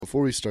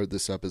before we start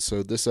this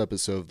episode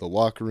of The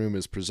Locker Room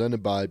is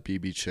presented by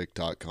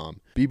bbchick.com.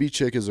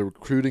 bbchick is a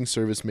recruiting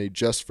service made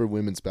just for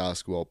women's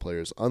basketball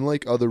players.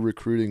 Unlike other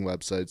recruiting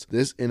websites,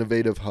 this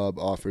innovative hub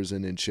offers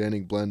an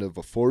enchanting blend of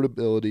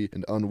affordability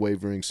and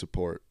unwavering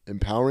support,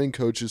 empowering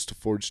coaches to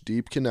forge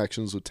deep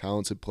connections with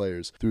talented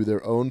players through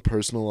their own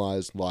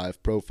personalized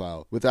live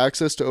profile. With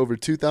access to over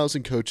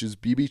 2,000 coaches,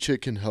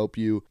 bbchick can help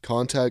you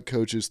contact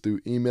coaches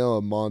through email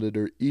and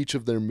monitor each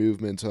of their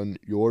movements on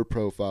your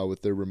profile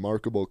with their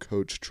remarkable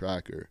coach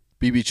tracker.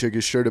 bbchick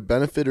is sure to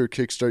benefit or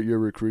kickstart your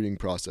recruiting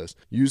process.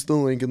 Use the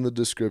link in the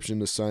description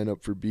to sign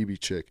up for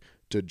bbchick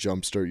to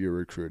jumpstart your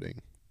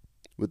recruiting.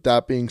 With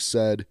that being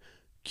said,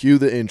 cue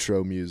the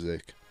intro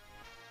music.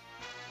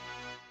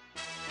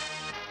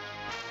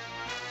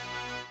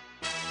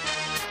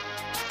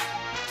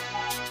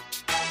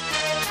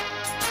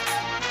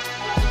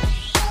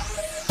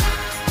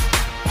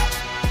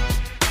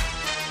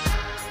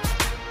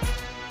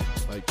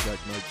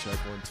 Mic check,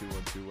 1 2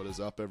 1 2. What is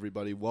up,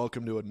 everybody?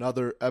 Welcome to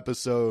another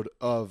episode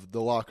of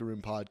the Locker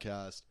Room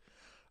Podcast.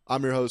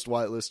 I'm your host,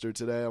 Wyatt Lister.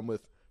 Today I'm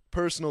with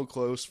personal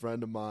close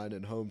friend of mine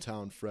and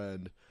hometown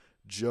friend,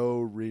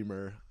 Joe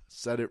Riemer.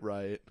 Said it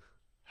right.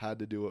 Had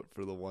to do it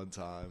for the one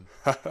time.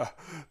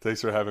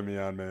 Thanks for having me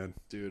on, man.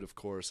 Dude, of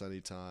course,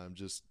 anytime.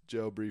 Just,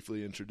 Joe,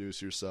 briefly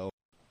introduce yourself.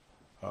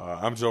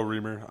 I'm Joe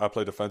Riemer. I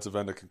play defensive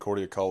end at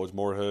Concordia College,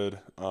 Moorhead.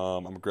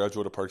 I'm a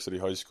graduate of Park City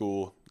High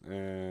School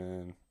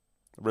and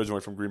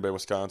originally from Green Bay,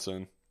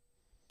 Wisconsin.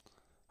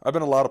 I've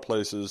been a lot of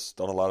places,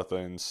 done a lot of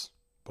things,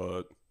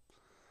 but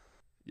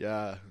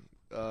yeah,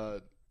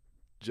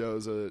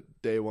 Joe's a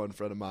day one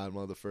friend of mine,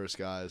 one of the first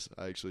guys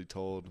I actually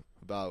told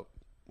about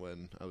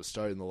when I was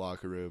starting the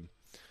locker room.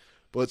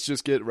 But let's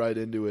just get right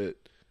into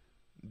it.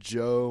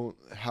 Joe,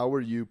 how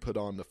were you put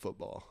on to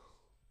football?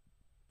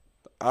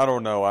 I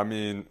don't know. I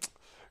mean,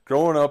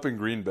 growing up in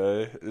Green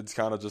Bay, it's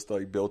kind of just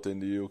like built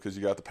into you because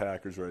you got the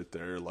Packers right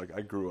there. Like,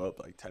 I grew up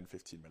like 10,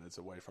 15 minutes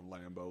away from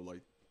Lambeau. Like,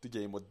 the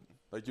game would,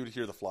 like, you'd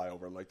hear the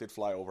flyover. Like, they'd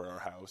fly over our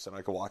house, and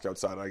I could walk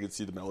outside and I could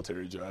see the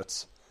military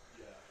jets.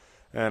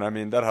 Yeah. And, I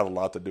mean, that had a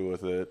lot to do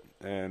with it.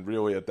 And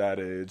really at that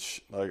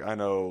age, like, I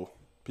know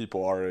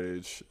people our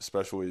age,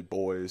 especially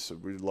boys,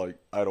 we, like,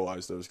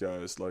 idolized those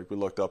guys. Like, we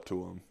looked up to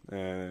them.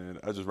 And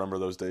I just remember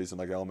those days in,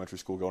 like, elementary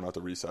school going out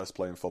to recess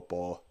playing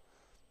football.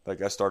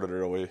 Like, I started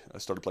early. I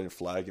started playing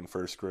flag in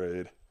first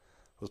grade.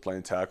 I was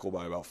playing tackle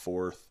by about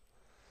fourth.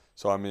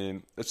 So, I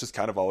mean, it's just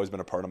kind of always been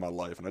a part of my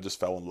life, and I just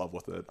fell in love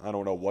with it. I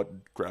don't know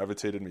what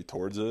gravitated me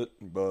towards it,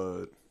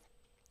 but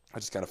I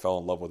just kind of fell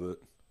in love with it.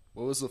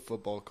 What was the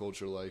football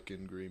culture like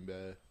in Green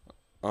Bay?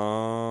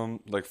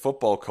 Like,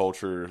 football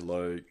culture,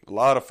 like, a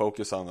lot of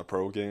focus on the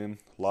pro game.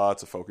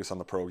 Lots of focus on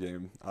the pro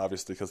game,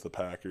 obviously because of the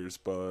Packers,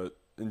 but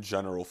in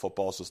general,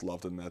 football's just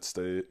loved in that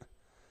state.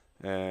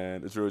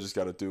 And it's really just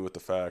got to do with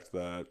the fact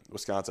that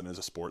Wisconsin is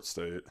a sports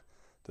state.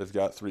 They've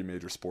got 3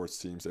 major sports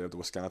teams. They have the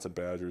Wisconsin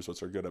Badgers,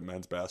 which are good at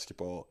men's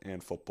basketball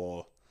and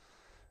football.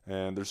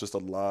 And there's just a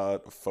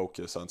lot of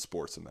focus on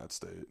sports in that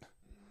state.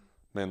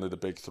 Mainly the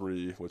big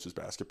 3, which is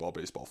basketball,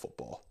 baseball,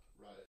 football.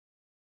 Right.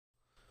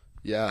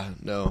 Yeah,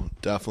 no,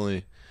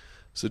 definitely.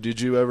 So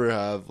did you ever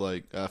have,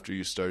 like, after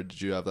you started,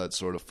 did you have that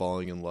sort of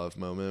falling in love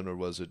moment, or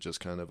was it just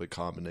kind of a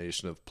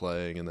combination of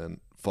playing and then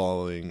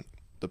following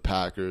the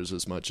Packers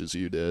as much as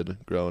you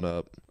did growing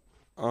up?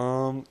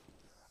 I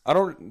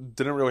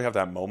didn't really have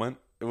that moment.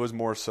 It was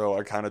more so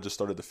I kind of just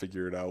started to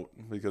figure it out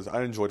because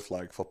I enjoyed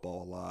flag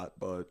football a lot,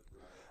 but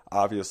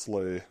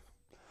obviously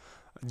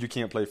you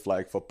can't play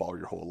flag football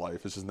your whole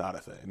life. It's just not a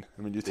thing.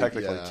 I mean, you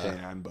technically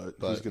can, but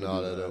who's going to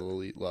not do at that? an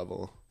elite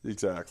level.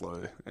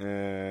 Exactly.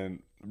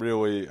 And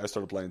really, I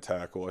started playing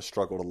tackle. I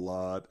struggled a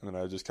lot, and then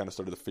I just kind of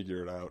started to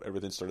figure it out.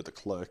 Everything started to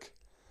click,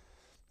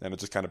 and it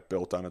just kind of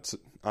built on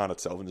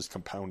itself and just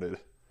compounded,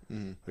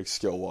 like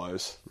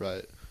skill-wise.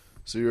 Right.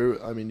 So you're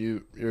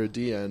a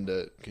D end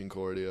at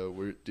Concordia.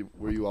 Were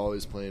you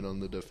always playing on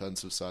the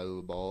defensive side of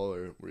the ball,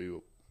 or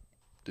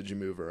did you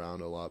move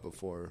around a lot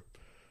before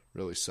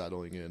really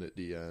settling in at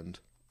D end?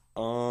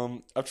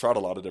 I've tried a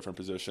lot of different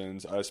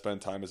positions. I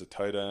spent time as a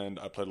tight end.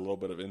 I played a little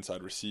bit of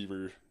inside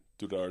receiver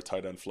due to our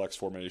tight end flex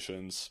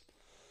formations.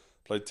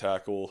 Played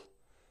tackle.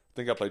 I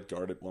think I played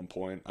guard at one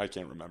point. I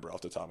can't remember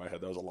off the top of my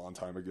head. That was a long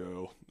time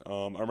ago.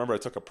 I remember I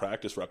took a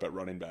practice rep at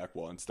running back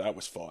once. That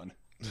was fun.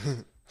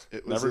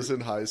 Was this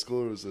in high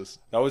school, or was this?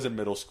 That was in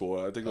middle school.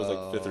 I think it was like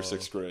 5th or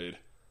 6th grade.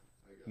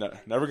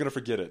 Never going to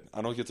forget it.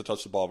 I don't get to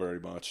touch the ball very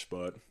much,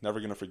 but never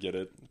going to forget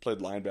it. Played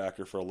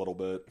linebacker for a little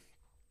bit.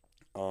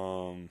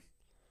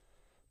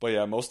 But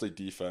yeah, mostly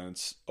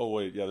defense. Oh,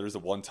 wait, yeah, there was a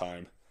one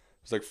time.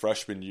 It was like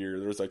freshman year.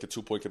 There was like a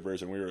 2-point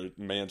conversion. We were a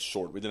man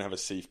short. We didn't have a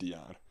safety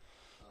on.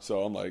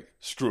 So I'm like,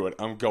 screw it.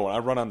 I'm going. I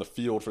run on the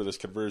field for this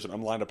conversion.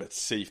 I'm lined up at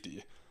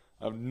safety.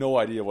 I have no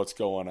idea what's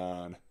going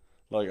on.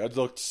 Like, I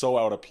looked so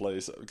out of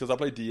place because I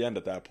played D end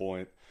at that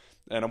point,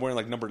 and I'm wearing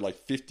like number like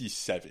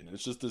 57.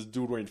 It's just this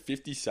dude wearing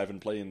 57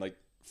 playing like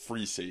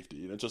free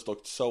safety, and it just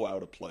looked so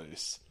out of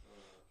place.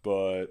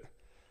 But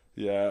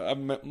yeah,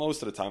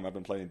 most of the time I've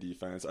been playing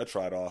defense. I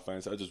tried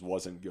offense. I just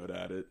wasn't good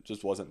at it.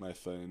 Just wasn't my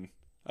thing.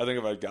 I think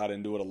if I got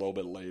into it a little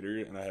bit later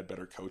and I had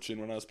better coaching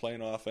when I was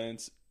playing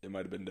offense, it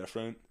might have been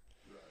different.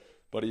 Right.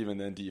 But even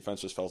then,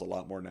 defense just felt a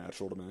lot more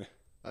natural to me.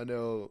 I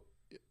know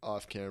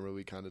off camera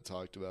we kind of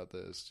talked about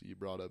this. You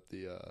brought up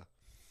the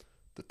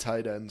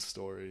tight end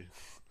story.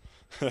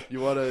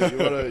 You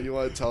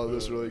wanna tell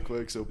this really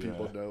quick so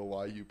people know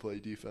why you play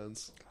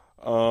defense?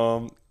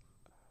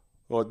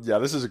 Well, yeah,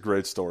 this is a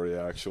great story,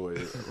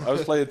 actually. I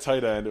was playing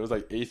tight end. It was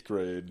like 8th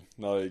grade.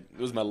 Like, it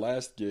was my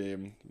last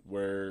game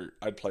where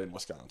I'd play in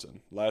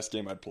Wisconsin. Last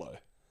game I'd play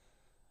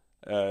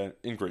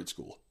in grade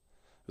school.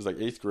 It was like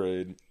 8th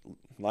grade,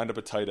 lined up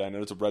a tight end, and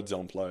it was a red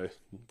zone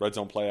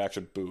play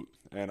action boot.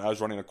 And I was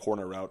running a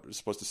corner route. I was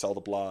supposed to sell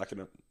the block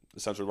and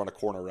essentially run a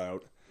corner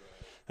route.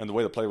 And the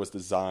way the play was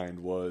designed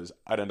was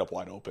I'd end up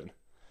wide open.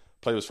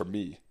 Play was for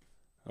me.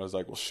 I was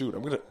like, well, shoot,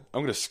 I'm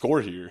gonna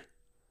score here.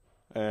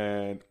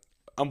 And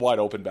I'm wide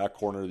open back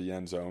corner of the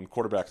end zone.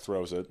 Quarterback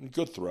throws it.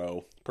 Good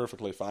throw.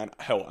 Perfectly fine.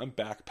 Hell, I'm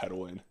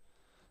backpedaling,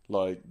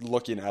 like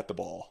looking at the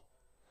ball.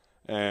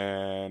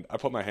 And I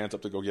put my hands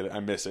up to go get it. I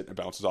miss it. It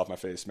bounces off my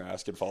face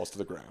mask and falls to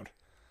the ground.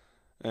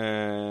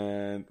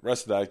 And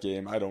rest of that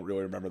game, I don't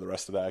really remember the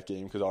rest of that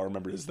game because all I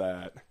remember is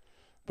that.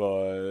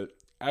 But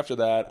after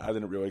that, I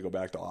didn't really go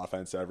back to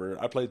offense ever.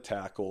 I played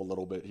tackle a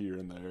little bit here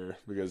and there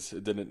because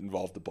it didn't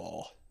involve the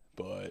ball.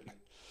 But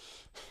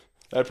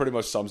that pretty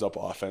much sums up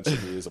offense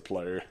for me as a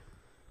player.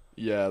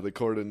 Yeah, the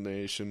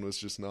coordination was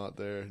just not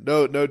there.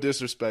 No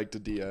disrespect to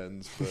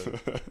DNs,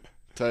 but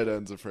tight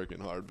end's a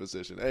freaking hard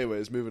position.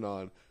 Anyways, moving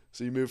on.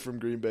 So you moved from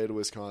Green Bay to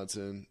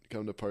Wisconsin,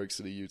 come to Park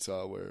City,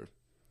 Utah, where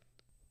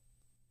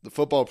the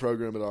football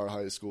program at our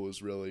high school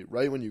was really,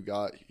 right when you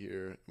got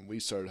here, when we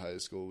started high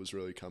school, was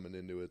really coming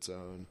into its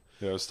own.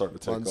 Yeah, it was starting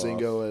to take off.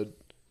 Monzingo had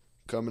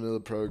come into the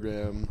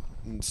program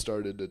and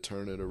started to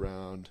turn it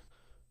around.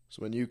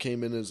 So when you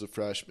came in as a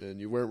freshman,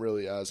 you weren't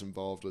really as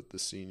involved with the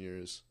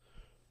seniors.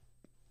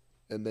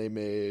 And they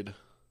made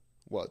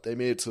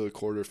it to the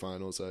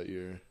quarterfinals that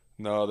year.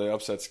 No, they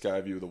upset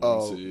Skyview, the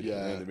 1 seed.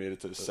 Yeah. And they made it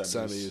to the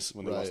semis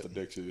when they lost to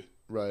Dixie.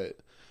 Right.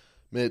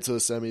 Made it to the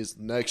semis.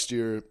 Next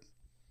year,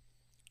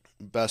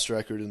 best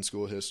record in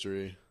school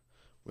history.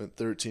 Went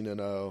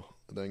 13-0.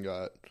 Then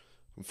got,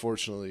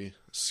 unfortunately,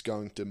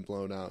 skunked and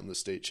blown out in the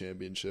state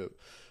championship.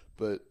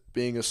 But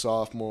being a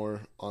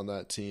sophomore on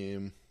that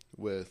team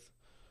with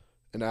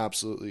an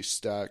absolutely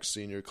stacked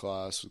senior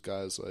class with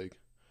guys like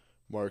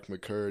Mark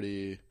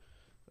McCurdy,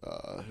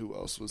 who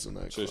else was in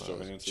that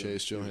class?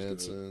 Chase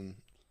Johansson.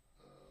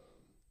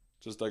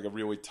 Just like a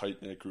really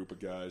tight-knit group of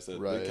guys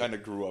that they kind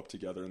of grew up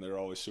together, and they're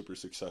always super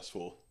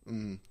successful.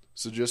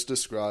 So just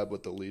describe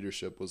what the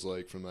leadership was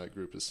like from that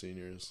group of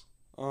seniors.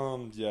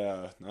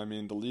 Yeah. I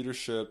mean, the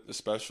leadership,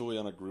 especially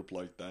on a group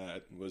like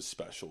that, was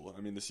special.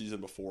 I mean, the season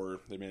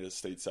before, they made it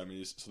state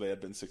semis, so they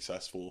had been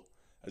successful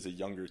as a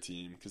younger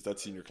team, because that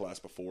senior class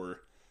before,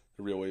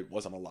 there really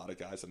wasn't a lot of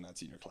guys in that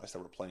senior class that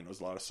were playing. It was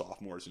a lot of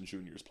sophomores and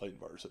juniors playing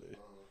varsity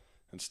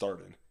and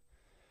starting.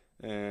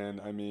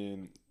 And, I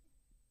mean,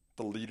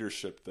 the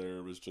leadership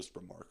there was just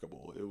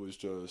remarkable. It was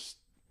just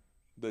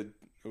it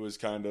was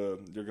kind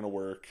of, you're going to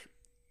work,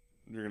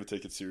 you're going to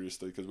take it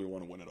seriously because we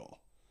want to win it all.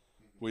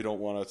 We don't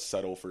want to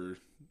settle for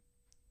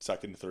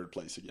second, third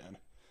place again.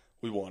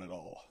 We want it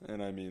all.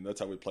 And, I mean, that's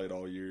how we played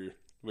all year.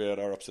 We had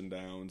our ups and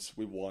downs.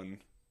 We won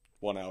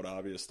out,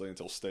 obviously,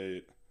 until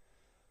state.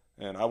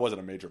 And I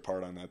wasn't a major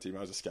part on that team.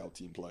 I was a scout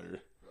team player.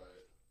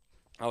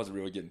 Right. I wasn't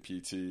really getting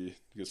PT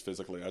because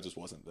physically I just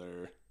wasn't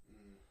there.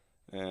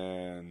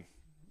 And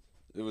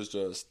it was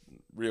just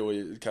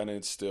really kind of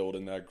instilled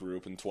in that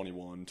group in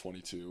 21,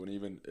 22, and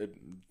even it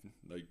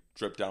like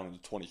dripped down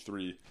into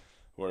 23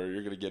 where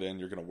you're going to get in,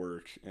 you're going to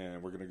work,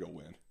 and we're going to go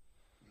win.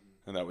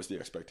 And that was the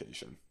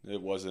expectation.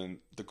 It wasn't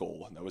the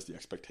goal. That was the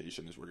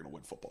expectation, is we're going to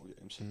win football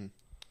games.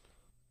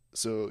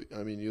 So,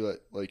 I mean,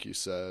 like you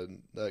said,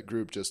 that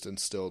group just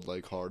instilled,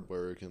 like, hard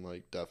work and,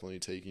 like, definitely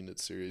taking it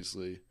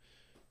seriously.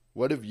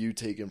 What have you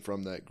taken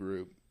from that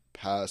group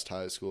past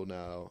high school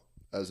now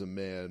as a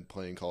man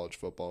playing college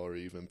football or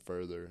even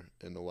further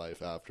into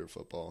life after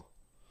football?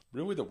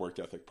 Really the work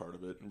ethic part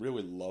of it.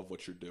 Really love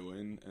what you're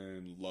doing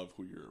and love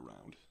who you're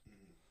around.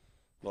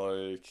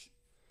 Like,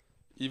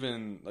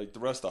 even, like,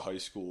 the rest of high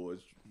school, it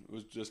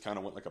was just kind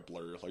of went like a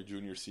blur. Like,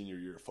 junior, senior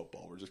year of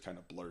football were just kind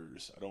of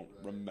blurs. I don't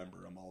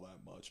remember them all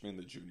that much.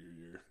 Mainly junior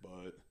year.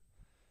 But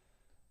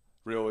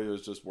really, it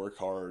was just work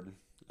hard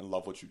and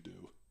love what you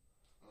do.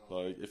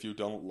 Like, if you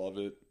don't love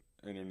it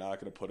and you're not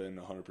going to put in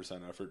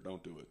 100% effort,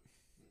 don't do it.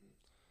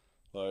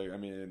 Like, I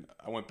mean,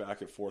 I went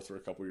back and forth for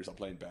a couple years. I'm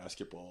playing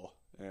basketball.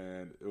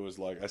 And it was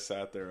like, I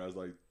sat there. I was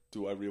like,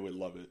 do I really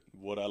love it?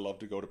 Would I love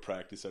to go to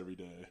practice every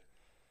day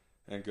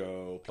and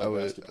go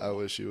play basketball? I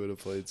wish you would have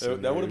played senior.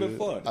 That would have been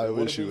fun. I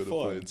wish you would have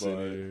played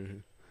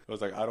senior. I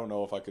was like, I don't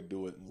know if I could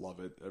do it and love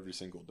it every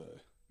single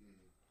day.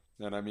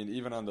 And, I mean,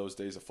 even on those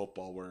days of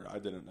football where I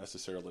didn't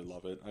necessarily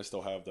love it, I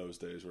still have those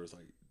days where it's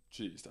like,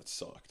 geez, that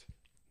sucked.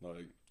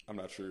 Like, I'm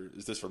not sure.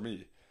 Is this for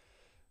me?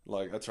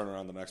 Like, I turn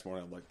around the next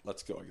morning, I'm like,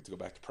 let's go. I get to go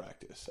back to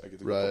practice. I get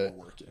to go put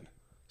more work in.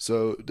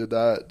 So did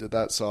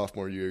that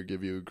sophomore year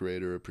give you a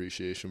greater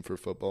appreciation for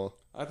football?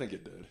 I think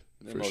it did.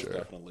 It For most sure.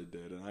 definitely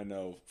did. And I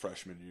know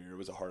freshman year it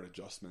was a hard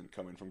adjustment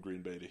coming from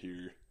Green Bay to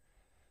here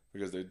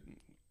because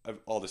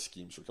all the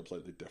schemes were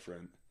completely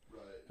different.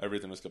 Right.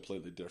 Everything was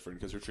completely different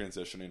because you're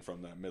transitioning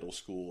from that middle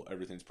school.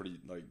 Everything's pretty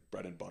like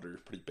bread and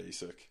butter, pretty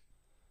basic,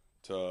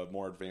 to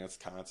more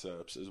advanced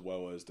concepts, as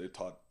well as they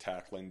taught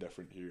tackling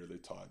different here. They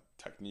taught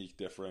technique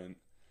different.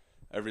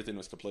 Everything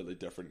was completely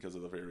different because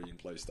of the varying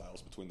play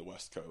styles between the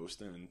West Coast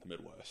and the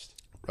Midwest.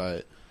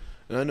 Right.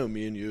 And I know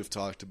me and you have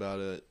talked about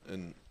it,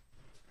 and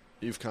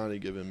you've kind of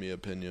given me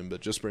opinion,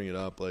 but just bring it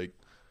up. Like,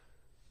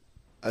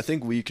 I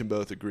think we can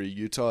both agree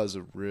Utah is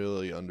a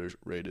really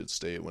underrated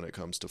state when it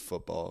comes to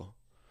football.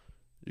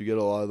 You get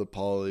a lot of the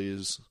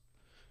polys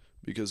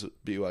because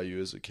BYU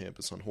is a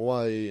campus on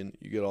Hawaii, and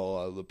you get a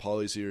lot of the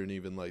polys here, and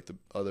even like the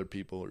other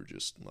people are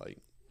just like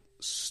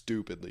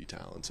stupidly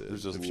talented.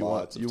 There's just if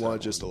lots of you want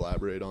talent. to just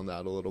elaborate on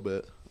that a little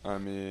bit. I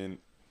mean,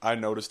 I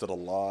noticed it a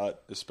lot,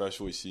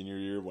 especially senior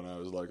year when I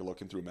was like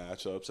looking through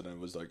matchups, and it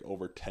was like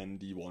over 10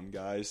 D1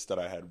 guys that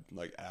I had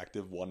like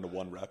active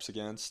 1-to-1 reps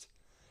against.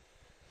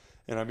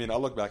 And I mean,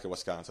 I'll look back at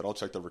Wisconsin, I'll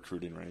check the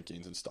recruiting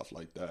rankings and stuff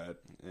like that,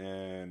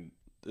 and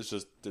it's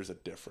just there's a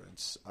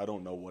difference. I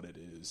don't know what it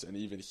is, and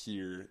even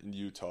here in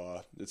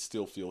Utah, it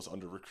still feels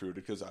under-recruited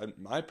because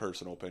my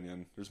personal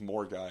opinion, there's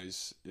more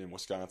guys in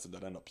Wisconsin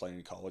that end up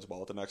playing college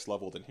ball at the next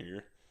level than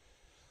here.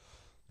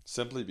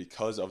 Simply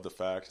because of the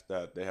fact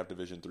that they have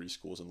Division III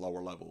schools and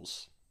lower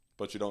levels,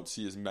 but you don't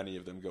see as many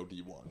of them go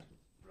D1.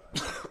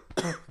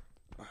 Right.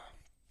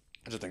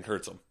 I just think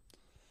hurts them.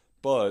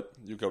 But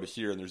you go to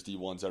here and there's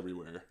D1s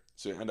everywhere,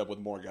 so you end up with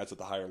more guys at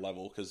the higher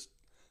level because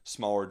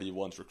smaller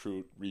D1s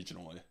recruit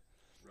regionally.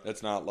 Right.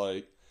 It's not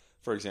like,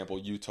 for example,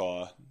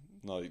 Utah.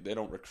 Like they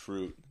don't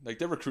recruit. Like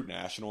they recruit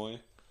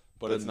nationally,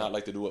 but it's not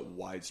like they do it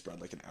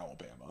widespread like in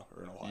Alabama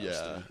or in Ohio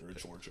State or in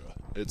Georgia.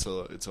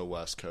 It's a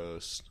West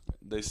Coast.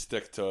 They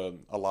stick to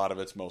a lot of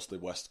it's mostly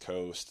West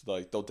Coast.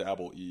 Like they'll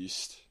dabble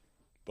East,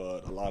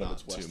 but a lot of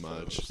it's West Coast. Not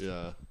too much,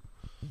 yeah.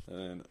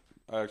 And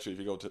actually, if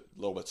you go to a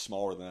little bit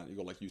smaller than that, you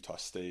go like Utah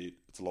State.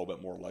 It's a little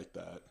bit more like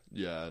that.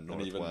 Yeah,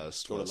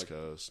 Northwest, West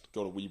Coast.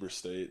 Go to Weber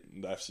State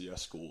and the FCS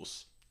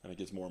schools, and it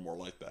gets more and more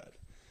like that.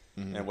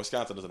 Mm-hmm. And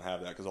Wisconsin doesn't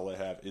have that because all they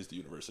have is the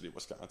University of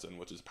Wisconsin,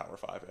 which is Power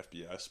 5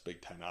 FBS, Big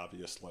Ten,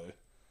 obviously.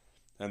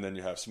 And then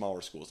you have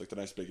smaller schools. Like the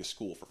next biggest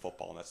school for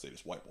football in that state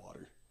is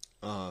Whitewater.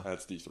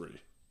 That's D3.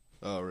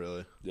 Oh,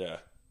 really? Yeah.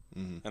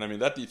 Mm-hmm. And I mean,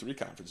 that D3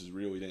 conference is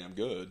really damn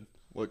good.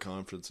 What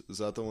conference? Is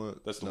that the one?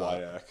 That's the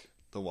WIAC.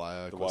 The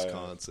WIAC,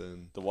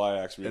 Wisconsin. The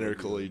WIAC's really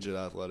Intercollegiate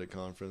Athletic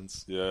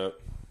Conference. Yeah.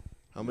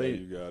 How many? Yeah,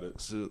 you got it.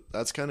 So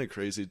that's kind of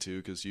crazy, too,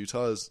 because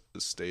Utah is a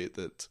state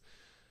that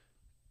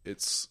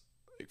it's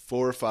like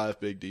 4 or 5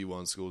 big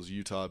D1 schools: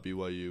 Utah,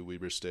 BYU,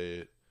 Weber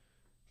State,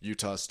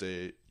 Utah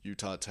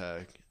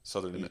Tech,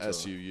 Southern and Utah.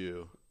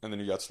 SUU. And then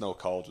you got Snow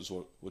College, which is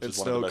one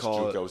Snow of the best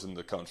JUCOs in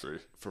the country.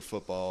 For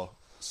football.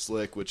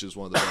 Slick, which is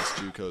one of the best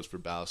JUCOs for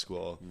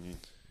basketball. Mm-hmm.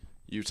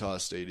 Utah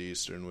State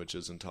Eastern, which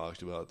isn't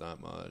talked about that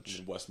much.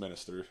 And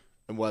Westminster.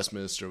 And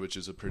Westminster, which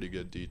is a pretty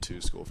good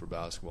D2 school for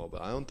basketball,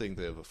 but I don't think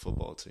they have a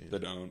football team. They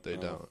don't. They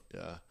don't,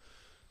 yeah.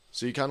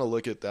 So you kind of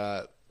look at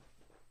that.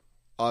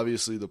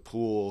 Obviously, the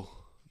pool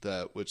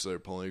which they're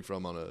pulling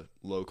from on a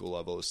local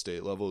level, a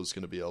state level, is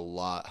going to be a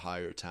lot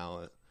higher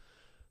talent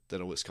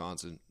than a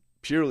Wisconsin.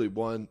 Purely,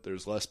 one,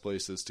 there's less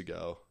places to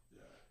go.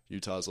 Yeah.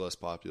 Utah's a less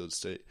populated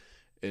state.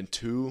 And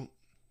two,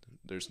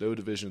 there's no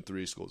Division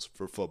III schools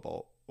for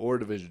football or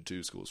Division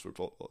II schools for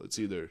football. It's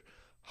either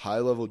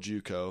high-level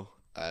JUCO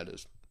at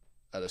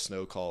a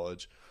Snow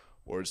College,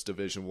 or it's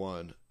Division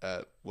I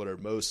at what are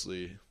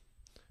mostly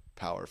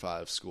Power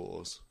 5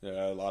 schools.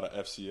 Yeah, a lot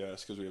of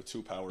FCS because we have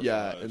 2 Power 5s.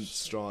 Yeah, and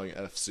strong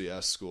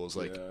FCS schools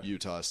like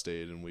Utah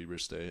State and Weber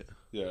State.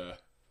 Yeah.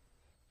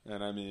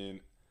 And I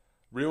mean,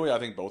 really, I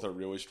think both are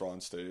really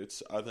strong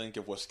states. I think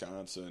if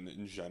Wisconsin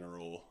in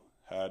general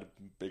had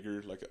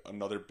bigger, like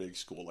another big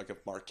school, like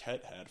if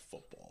Marquette had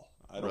football,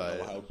 I don't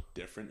know how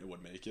different it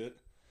would make it.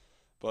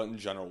 But in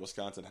general,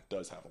 Wisconsin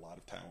does have a lot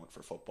of talent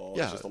for football.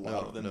 Yeah, it's just a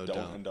lot of them don't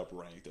doubt. end up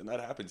ranked. And that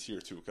happens here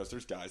too, because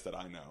there's guys that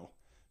I know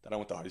that I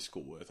went to high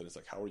school with, and it's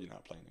like, how are you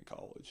not playing in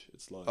college?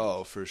 It's like,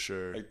 oh, for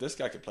sure. Like this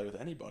guy could play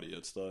with anybody.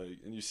 It's like,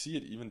 and you see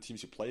it even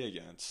teams you play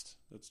against.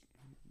 It's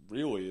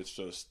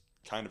just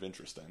kind of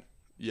interesting.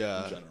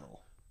 Yeah. In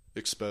general.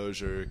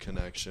 Exposure,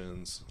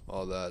 connections,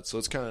 all that. So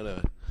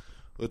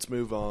let's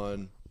move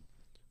on.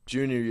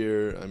 Junior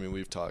year, I mean,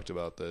 we've talked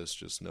about this,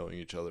 just knowing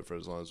each other for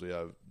as long as we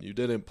have. You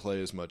didn't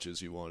play as much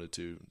as you wanted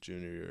to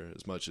junior year,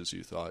 as much as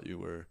you thought you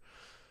were.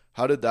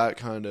 How did that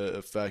kind of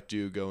affect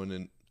you going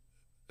in,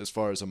 as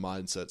far as a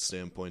mindset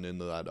standpoint,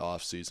 into that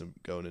off season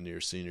going into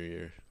your senior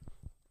year?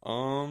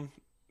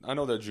 I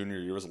know that junior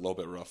year was a little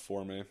bit rough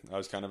for me. I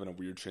was kind of in a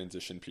weird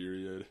transition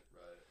period.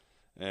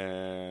 Right.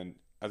 And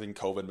I think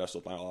COVID messed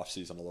with my off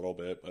season a little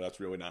bit, but that's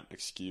really not an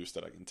excuse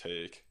that I can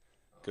take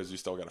because you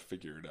still got to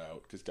figure it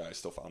out because guys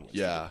still found ways to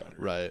get better.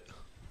 Right.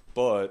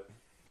 But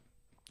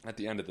at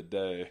the end of the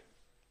day,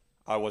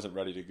 I wasn't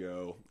ready to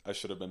go. I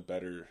should have been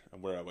better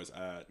where I was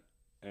at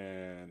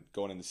And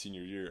going into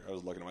senior year, I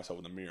was looking at myself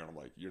in the mirror, and I'm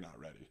like, you're not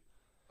ready.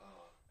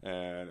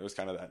 And it was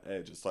kind of that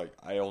edge. It's like,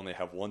 I only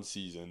have one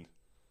season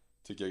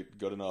to get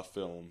good enough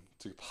film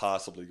to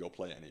possibly go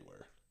play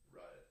anywhere.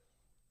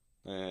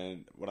 Right.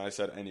 And when I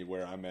said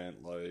anywhere, I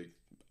meant like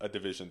a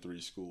Division III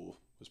school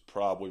was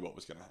probably what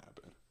was going to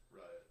happen.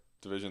 Right.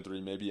 Division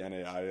III, maybe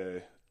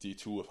NAIA,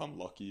 D2 if I'm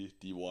lucky,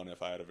 D1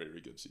 if I had a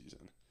very good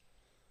season.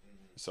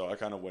 Mm-hmm. So I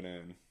kind of went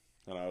in,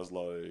 and I was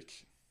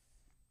like,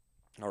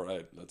 all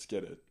right, let's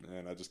get it.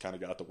 And I just kind of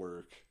got to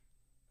work.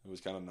 It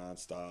was kind of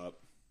nonstop.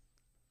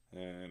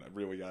 And I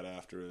really got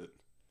after it.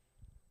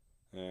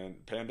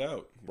 And panned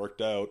out.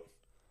 Worked out.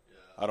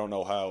 Yeah. I don't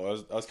know how.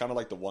 I was kind of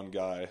like the one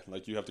guy.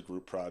 Like, you have the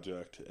group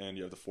project, and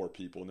you have the 4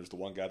 people, and there's the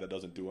one guy that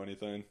doesn't do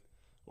anything.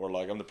 Or,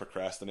 like, I'm the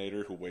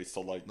procrastinator who waits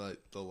till, like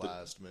the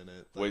last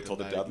minute. Wait till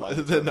the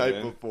deadline. The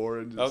night before.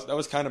 And that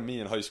was kind of me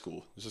in high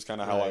school. It's just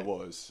kind of how I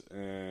was.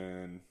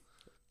 And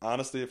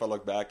honestly, if I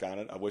look back on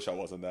it, I wish I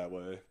wasn't that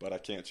way. But I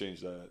can't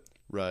change that.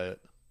 Right.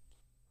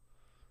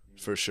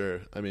 For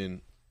sure. I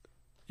mean,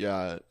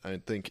 yeah,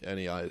 I think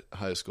any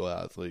high school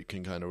athlete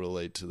can kind of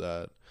relate to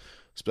that,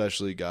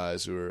 especially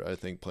guys who are, I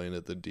think, playing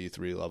at the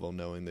D3 level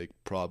knowing they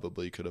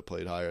probably could have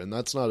played higher. And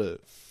that's not a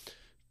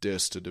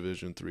diss to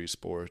Division III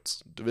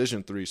sports.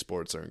 Division III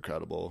sports are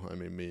incredible. I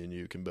mean, me and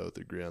you can both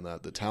agree on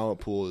that. The talent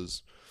pool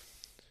is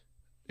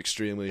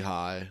extremely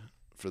high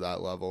for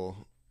that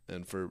level,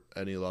 and for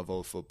any level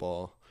of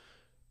football.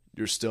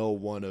 You're still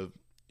one of,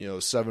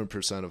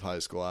 7% of high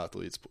school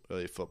athletes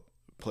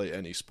play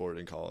any sport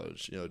in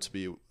college. To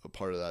be a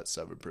part of that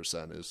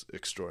 7% is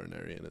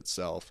extraordinary in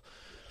itself.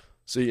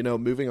 So,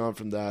 moving on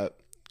from that,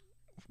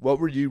 what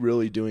were you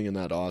really doing in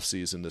that off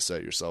season to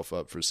set yourself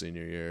up for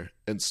senior year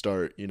and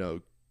start,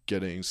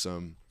 getting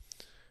some,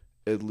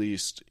 at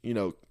least,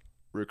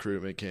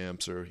 recruitment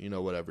camps or,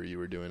 whatever you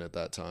were doing at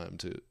that time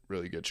to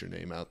really get your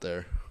name out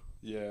there?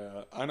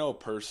 Yeah, I know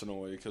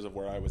personally because of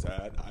where I was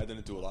at, I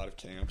didn't do a lot of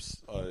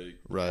camps.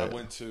 Right. I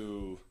went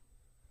to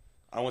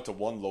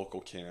one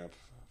local camp.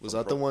 Was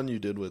that the one you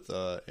did with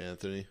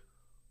Anthony?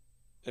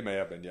 It may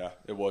have been, yeah.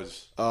 It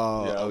was.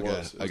 Oh, yeah, okay. It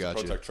was I got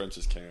the Protect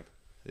Trenches camp.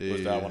 It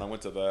was that one. I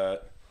went to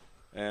that,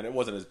 and it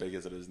wasn't as big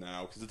as it is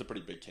now because it's a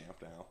pretty big camp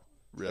now.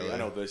 Really? Like, I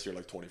know this year,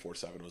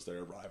 24/7 was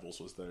there. Rivals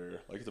was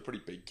there. It's a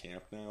pretty big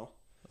camp now.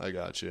 I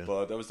got you.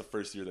 But that was the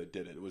first year they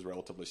did it. It was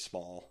relatively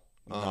small.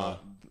 I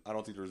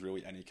don't think there was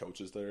really any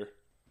coaches there. It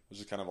was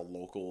just kind of a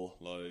local,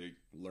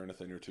 learn a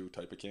thing or two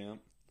type of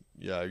camp.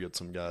 Yeah, I get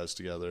some guys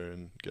together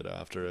and get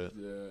after it.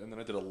 Yeah, and then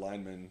I did a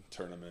lineman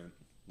tournament,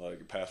 a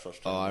pass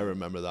rush tournament. Oh, I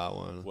remember that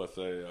one. With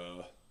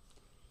the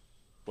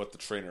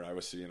trainer I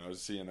was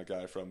seeing a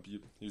guy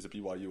he's a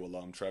BYU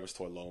alum, Travis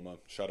Toiloma.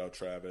 Shout out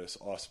Travis,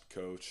 awesome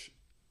coach.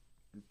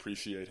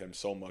 Appreciate him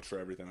so much for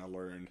everything I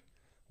learned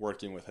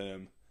working with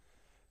him.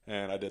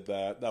 And I did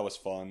that. That was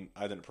fun.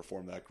 I didn't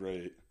perform that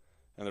great.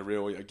 And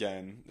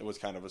it was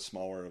kind of a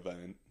smaller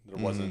event. There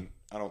wasn't,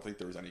 I don't think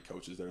there was any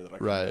coaches there that I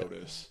could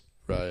notice.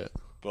 Right.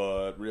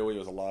 But really, it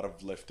was a lot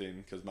of lifting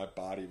because my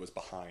body was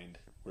behind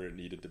where it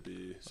needed to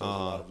be. So it was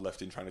a lot of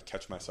lifting, trying to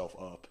catch myself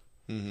up,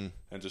 and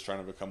just trying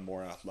to become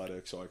more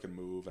athletic so I could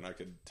move and I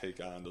could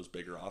take on those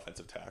bigger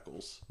offensive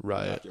tackles.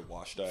 Right. And not get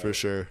washed out. For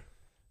sure.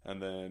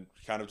 And then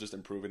kind of just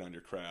improving on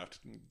your craft,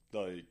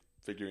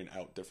 figuring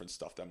out different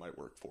stuff that might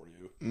work for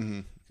you. Mm-hmm.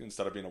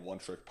 Instead of being a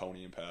one-trick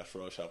pony in pass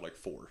rush, have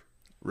 4.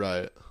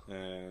 Right.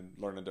 And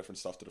learning different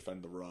stuff to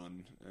defend the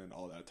run and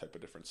all that type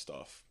of different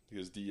stuff.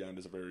 Because D-end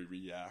is it's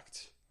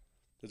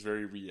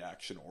very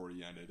reaction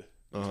oriented.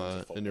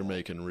 And you're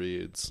making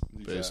reads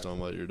based on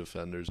what your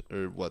defenders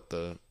or what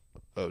the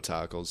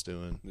tackle's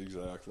doing.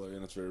 Exactly.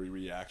 And it's very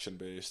reaction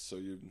based. So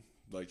you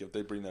if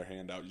they bring their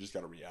hand out, you just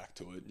got to react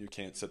to it. You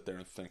can't sit there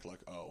and think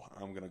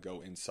I'm going to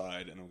go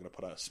inside and I'm going to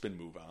put a spin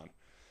move on.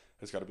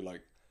 It's got to be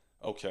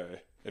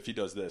okay, if he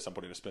does this, I'm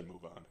putting a spin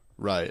move on.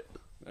 Right.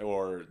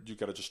 Or you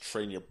got to just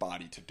train your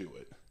body to do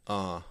it.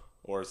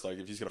 Or it's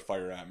if he's going to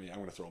fire at me, I'm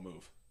going to throw a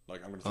move. I'm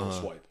going to throw a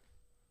swipe.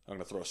 I'm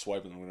going to throw a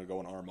swipe and I'm going to go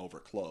an arm over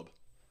club.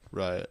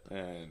 Right.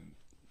 And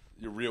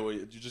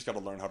you just got to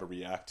learn how to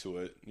react to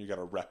it. You got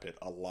to rep it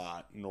a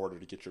lot in order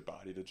to get your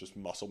body to just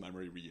muscle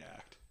memory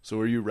react. So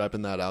were you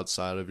repping that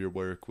outside of your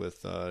work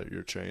with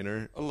your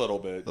trainer? A little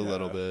bit. A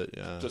little bit,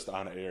 yeah. Just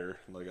on air.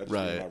 I just be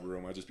in my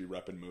room. I just be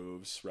repping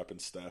moves, repping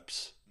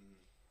steps.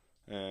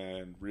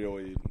 And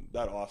really,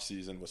 that off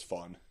season was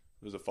fun.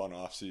 It was a fun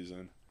off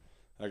season.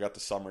 I got the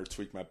summer,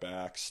 tweaked my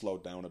back,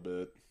 slowed down a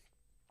bit.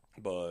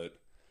 But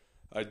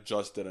I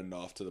just did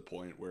enough to the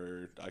point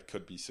where I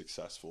could be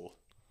successful.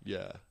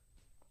 Yeah.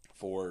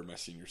 For my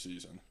senior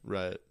season.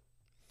 Right.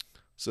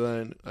 So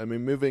then,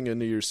 moving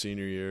into your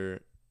senior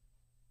year,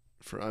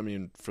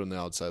 from the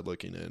outside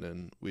looking in,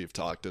 and we've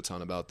talked a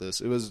ton about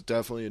this, it was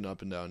definitely an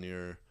up and down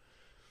year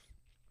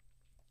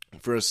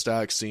for a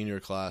stacked senior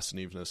class and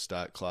even a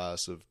stacked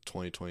class of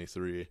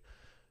 2023.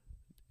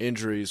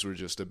 Injuries were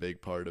just a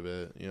big part of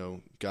it.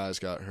 Guys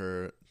got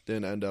hurt,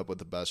 didn't end up with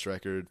the best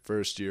record.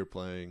 First year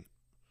in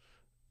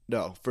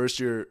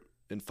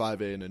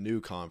 5A in a new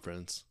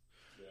conference.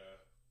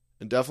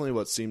 And definitely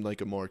what seemed like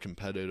a more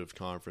competitive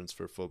conference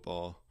for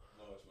football.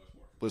 Oh, it's much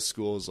more. With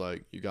schools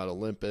like, you got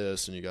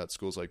Olympus and you got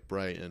schools like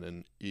Brighton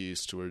and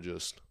East who are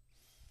just,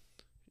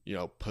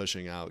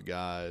 pushing out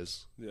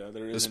guys. Yeah,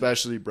 there is.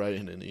 Especially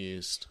Brighton and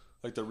East.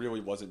 Like, there really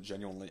wasn't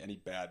genuinely any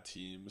bad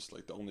teams.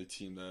 Like, the only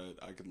team that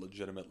I could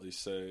legitimately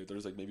say,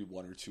 there's like maybe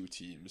one or two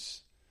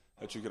teams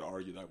that you could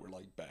argue that were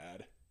like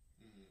bad.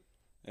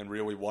 Mm-hmm. And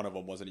really one of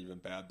them wasn't even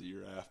bad the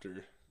year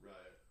after.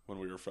 Right. When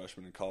we were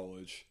freshmen in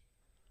college.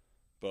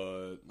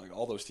 But, like,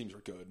 all those teams were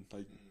good.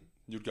 Like,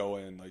 you'd go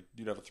in, like,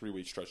 you'd have a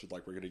 3-week stretch of,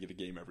 like, we're going to get a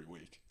game every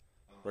week.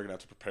 We're going to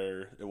have to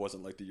prepare. It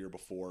wasn't like the year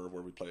before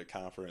where we play a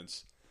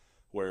conference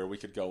where we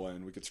could go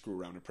in, we could screw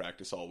around and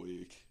practice all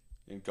week.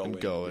 And go in and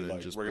be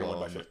like, just we're going to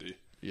win by 50.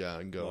 Yeah,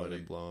 and go in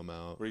and blow them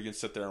out. Where you can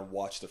sit there and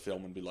watch the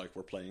film and be like,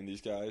 we're playing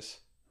these guys?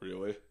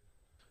 Really?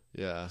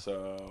 Yeah.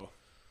 So,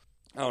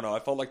 I don't know. I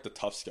felt like the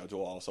tough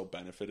schedule also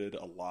benefited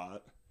a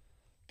lot.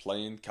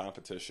 Playing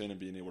competition and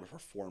being able to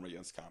perform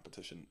against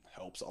competition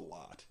helps a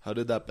lot. How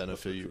did that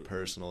benefit you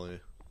personally?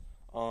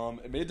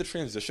 It made the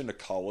transition to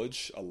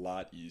college a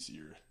lot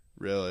easier.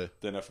 Really?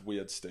 Than if we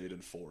had stayed in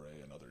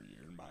 4A another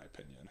year, in my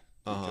opinion.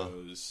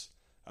 Because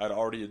I'd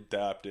already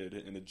adapted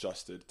and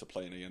adjusted to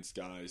playing against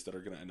guys that are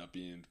going to end up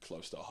being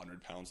close to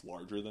 100 pounds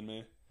larger than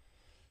me.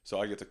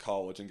 So I get to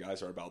college and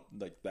guys are about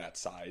like that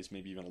size,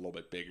 maybe even a little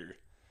bit bigger.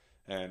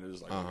 And it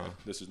was like, okay,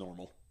 this is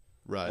normal.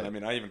 Right. And I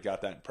mean, I even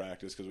got that in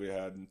practice because we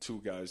had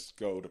 2 guys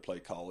go to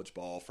play college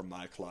ball from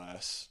my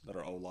class that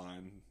are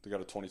O-line. They got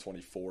a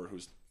 2024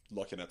 who's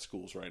looking at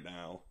schools right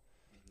now,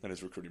 and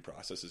his recruiting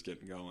process is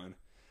getting going. And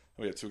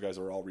we had 2 guys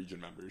that were all region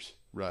members.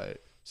 Right.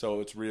 So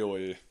it's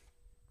really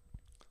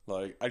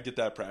like I get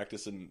that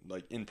practice and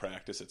like in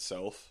practice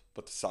itself,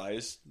 but the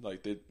size,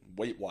 like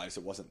weight wise,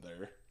 it wasn't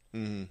there.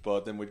 Mm-hmm.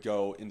 But then we'd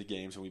go into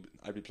games and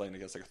I'd be playing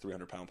against like a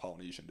 300-pound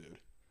Polynesian dude.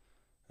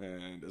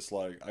 And it's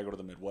like, I go to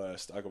the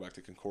Midwest, I go back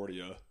to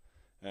Concordia,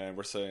 and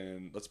we're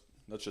saying,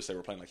 let's just say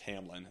we're playing like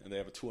Hamlin, and they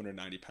have a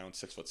 290-pound,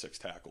 6'6"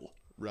 tackle.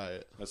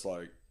 Right. It's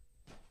like,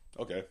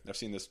 okay, I've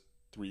seen this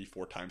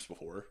 3-4 times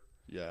before.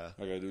 Yeah.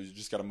 Okay, dude, you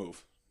just got to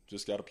move.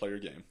 Just got to play your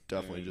game.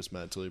 Definitely just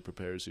mentally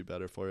prepares you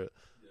better for it.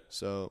 Yeah.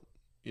 So,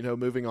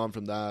 moving on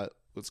from that,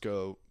 let's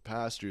go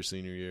past your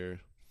senior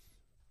year.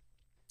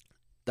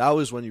 That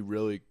was when you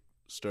really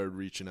started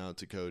reaching out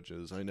to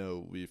coaches. I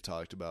know we've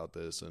talked about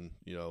this and,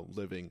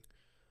 living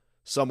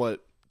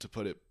somewhat, to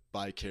put it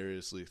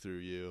vicariously through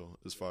you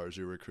as far as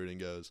your recruiting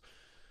goes.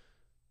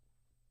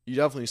 You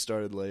definitely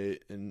started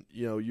late and,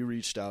 you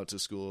reached out to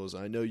schools.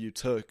 I know you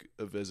took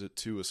a visit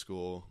to a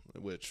school,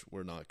 which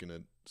we're not going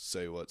to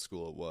say what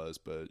school it was,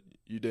 but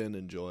you didn't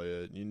enjoy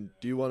it.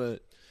 Do you want to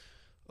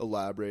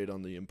elaborate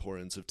on the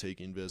importance of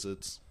taking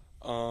visits?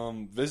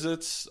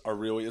 Visits are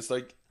really, it's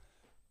like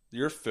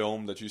your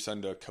film that you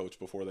send to a coach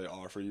before they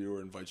offer you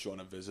or invite you on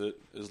a visit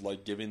is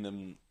like giving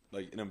them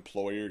like an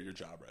employer your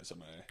job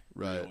resume.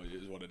 Right. Really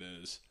is what it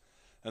is.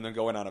 And then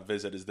going on a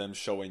visit is them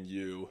showing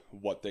you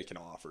what they can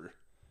offer.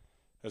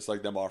 It's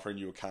like them offering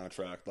you a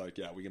contract like,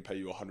 yeah, we can pay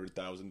you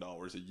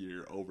 $100,000 a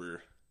year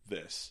over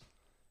this,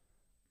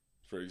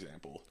 for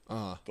example.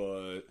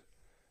 But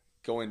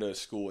going to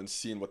school and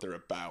seeing what they're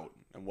about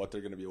and what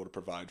they're going to be able to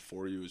provide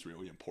for you is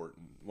really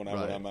important. When I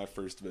went on my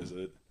first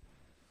visit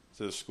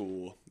to the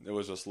school, it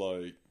was just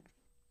like,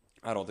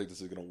 I don't think this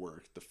is going to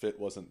work. The fit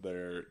wasn't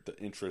there. The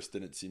interest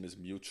didn't seem as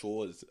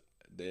mutual as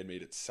they had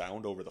made it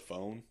sound over the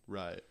phone.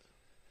 Right.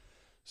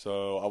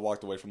 So I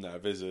walked away from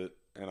that visit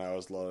and I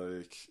was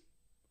like,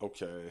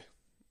 okay,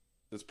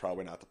 it's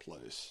probably not the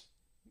place.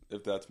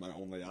 If that's my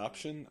only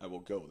option, I will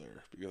go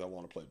there because I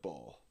want to play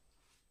ball.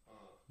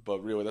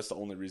 But really, that's the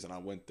only reason I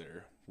went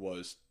there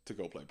was to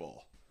go play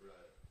ball.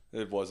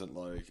 Right. It wasn't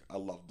like I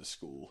loved the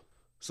school.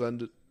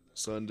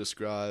 So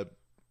describe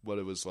what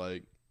it was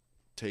like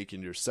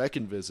taking your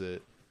second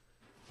visit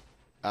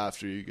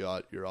after you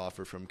got your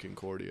offer from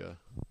Concordia.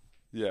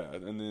 Yeah,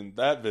 and then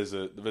that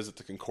visit, the visit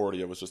to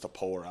Concordia, was just a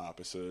polar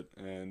opposite.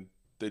 And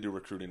they do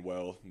recruiting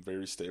well,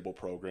 very stable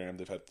program.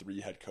 They've had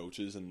 3 head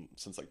coaches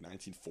since like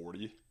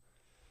 1940.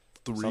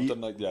 3? Something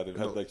like, yeah, they've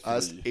had like 3.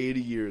 Last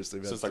 80 years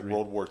they've had since 3. Like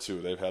World War II,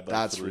 they've had like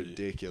That's 3.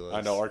 ridiculous.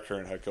 I know our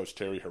current head coach,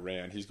 Terry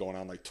Horan, he's going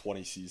on like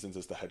 20 seasons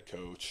as the head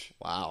coach.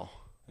 Wow.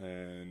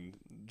 And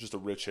just a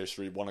rich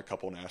history, won a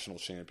couple national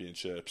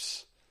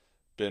championships,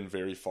 been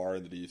very far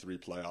in the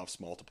D3 playoffs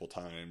multiple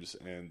times,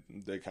 and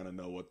they kind of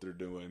know what they're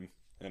doing.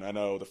 And I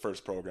know the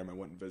first program I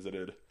went and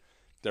visited,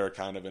 they're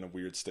kind of in a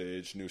weird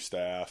stage, new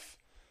staff,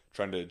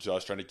 trying to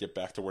adjust, trying to get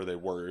back to where they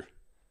were.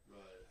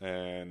 Right.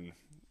 And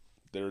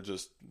they were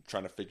just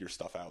trying to figure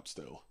stuff out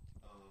still.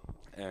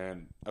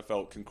 And I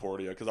felt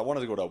Concordia, because I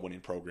wanted to go to a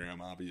winning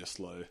program,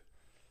 obviously.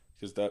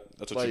 Because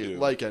that's what you do.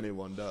 Like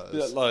anyone does.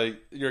 Yeah,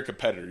 like, you're a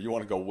competitor. You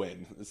want to go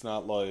win. It's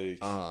not like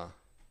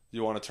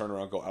you want to turn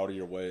around, go out of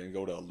your way, and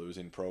go to a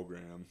losing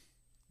program.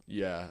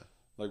 Yeah.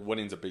 Like,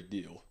 winning's a big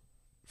deal.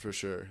 For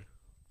sure.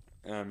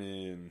 I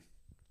mean,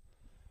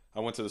 I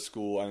went to the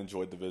school. I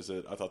enjoyed the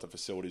visit. I thought the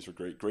facilities were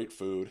great. Great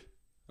food.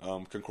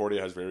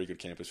 Concordia has very good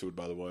campus food,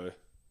 by the way.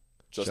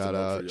 Just shout to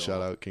work out, for y'all.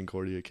 shout out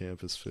Concordia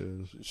Campus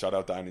Food. Shout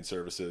out Dining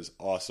Services.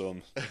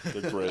 Awesome.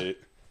 They're great.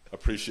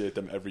 Appreciate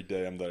them every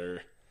day I'm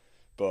there.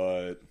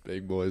 But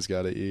Big boys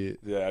gotta eat.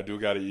 yeah, I do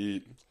got to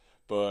eat.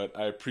 But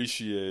I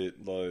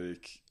appreciate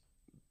like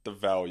the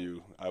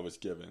value I was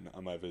given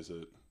on my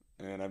visit.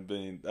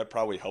 And that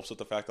probably helps with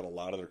the fact that a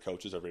lot of their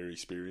coaches are very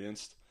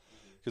experienced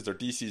because their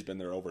DC's been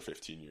there over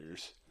 15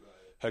 years. Right.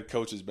 Head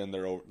coach has been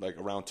there like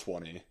around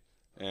 20.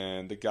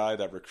 And the guy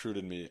that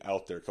recruited me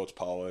out there, Coach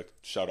Pollock,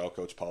 shout out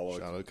Coach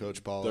Pollock. Shout out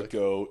Coach Pollock.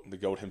 The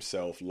GOAT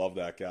himself, love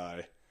that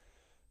guy.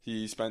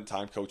 He spent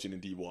time coaching in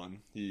D1.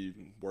 He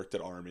worked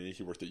at Army.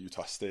 He worked at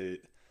Utah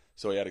State.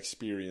 So he had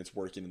experience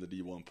working in the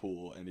D1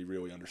 pool, and he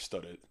really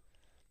understood it.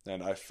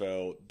 And I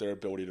felt their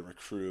ability to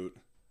recruit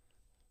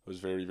was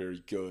very,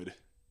 very good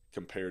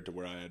compared to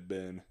where I had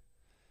been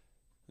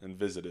and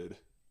visited,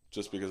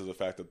 just because of the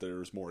fact that there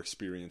was more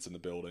experience in the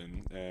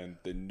building, and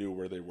they knew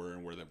where they were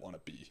and where they want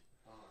to be.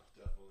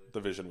 The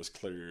vision was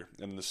clear,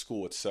 and the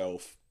school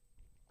itself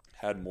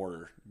had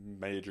more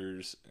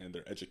majors, and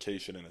their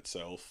education in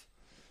itself,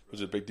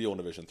 which is a big deal in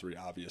Division III,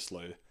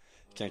 obviously.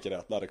 Can't get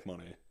athletic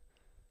money,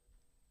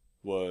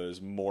 was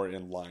more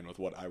in line with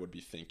what I would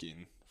be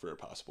thinking for a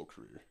possible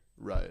career.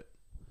 Right.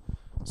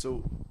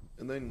 So,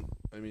 and then,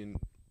 I mean,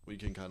 we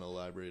can kind of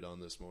elaborate on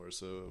this more.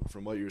 So,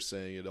 from what you're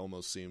saying, it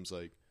almost seems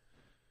like,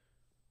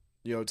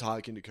 you know,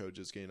 talking to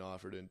coaches, getting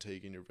offered, and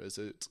taking your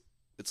visits,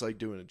 it's like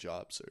doing a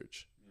job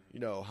search. You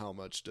know, how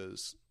much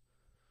does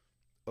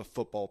a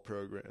football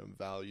program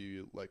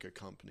value like a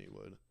company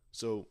would?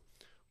 So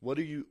what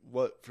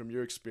from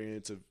your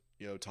experience of,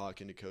 you know,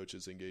 talking to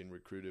coaches and getting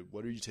recruited,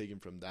 what are you taking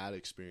from that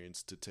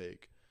experience to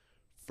take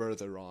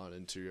further on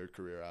into your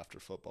career after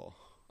football?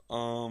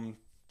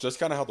 Just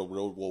kind of how the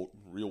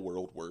real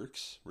world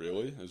works,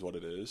 really, is what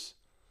it is.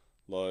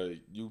 Like,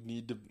 you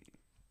need to,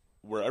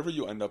 wherever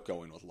you end up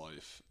going with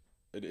life,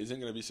 it isn't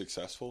going to be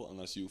successful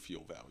unless you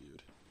feel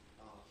valued.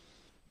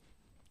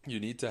 You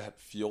need to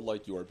feel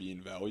like you are being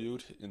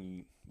valued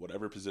in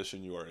whatever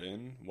position you are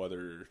in,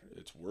 whether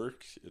it's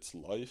work, it's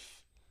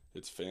life,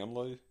 it's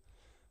family,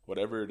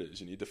 whatever it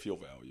is. You need to feel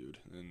valued.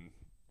 And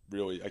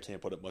really, I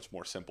can't put it much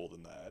more simple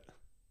than that.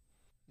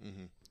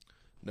 Mm-hmm.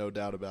 No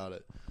doubt about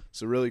it.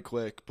 So really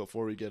quick,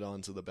 before we get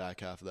on to the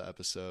back half of the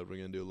episode, we're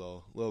going to do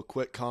a little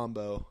quick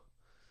combo.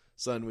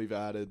 Something we've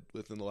added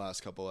within the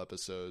last couple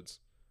episodes.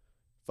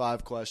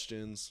 5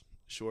 questions,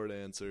 short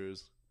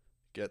answers,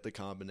 get the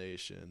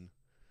combination.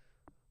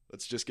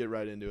 Let's just get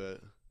right into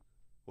it.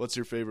 What's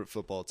your favorite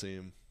football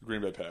team?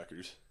 Green Bay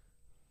Packers.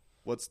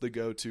 What's the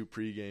go-to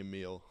pregame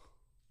meal?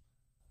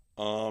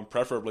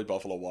 Preferably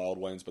Buffalo Wild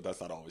Wings, but that's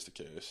not always the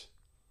case.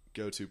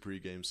 Go-to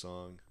pregame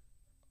song?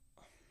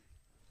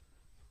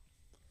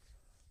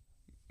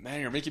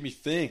 Man, you're making me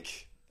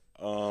think.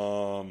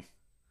 Dreams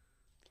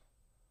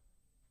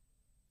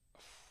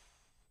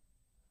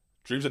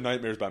and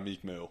Nightmares by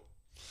Meek Mill.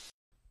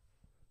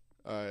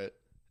 All right.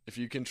 If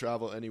you can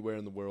travel anywhere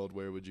in the world,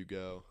 where would you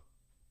go?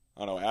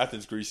 I don't know.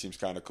 Athens, Greece seems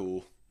kind of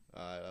cool.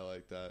 All right, I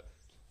like that.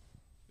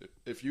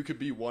 If you could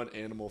be one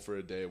animal for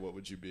a day, what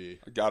would you be?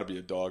 I gotta be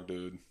a dog,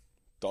 dude.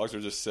 Dogs are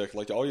just sick.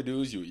 Like, all you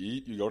do is you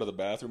eat, you go to the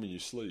bathroom, and you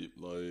sleep.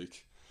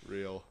 Like,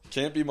 real.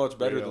 Can't be much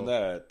better than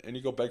that. And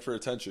you go beg for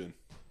attention.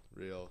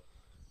 Real.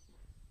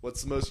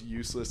 What's the most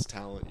useless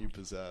talent you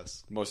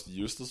possess? Most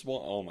useless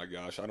one? Oh my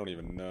gosh, I don't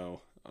even know.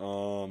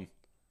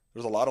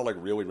 There's a lot of like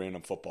really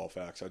random football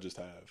facts I just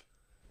have.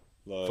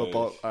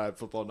 Like,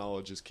 football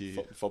knowledge is key.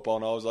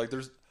 Football knowledge,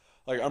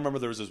 I remember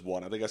there was this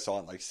one. I think I saw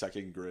it in like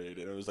second grade,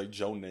 and it was like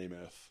Joe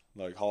Namath,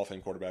 like Hall of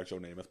Fame quarterback Joe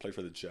Namath, played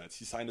for the Jets.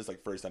 He signed his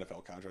like first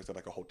NFL contract at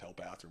like a hotel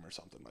bathroom or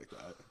something like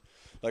that.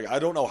 Like, I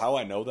don't know how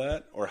I know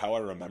that or how I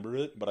remember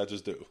it, but I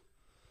just do.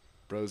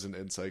 Bro's an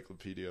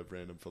encyclopedia of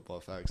random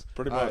football facts.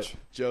 Pretty much. Right,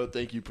 Joe,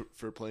 thank you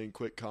for playing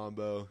quick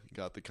combo. You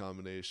got the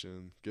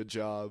combination. Good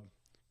job.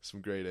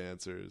 Some great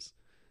answers.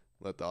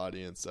 Let the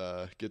audience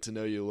get to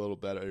know you a little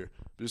better.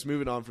 But just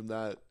moving on from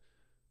that,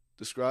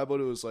 describe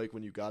what it was like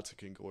when you got to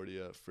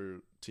Concordia for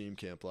team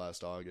camp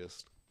last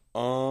August.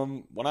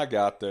 When I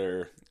got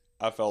there,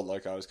 I felt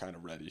like I was kind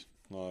of ready.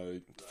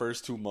 Like, the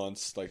first 2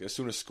 months, like, as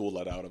soon as school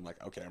let out, I'm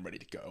like, okay, I'm ready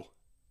to go.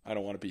 I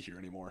don't want to be here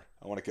anymore.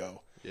 I want to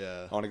go.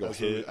 Yeah. I want to go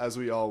hit. As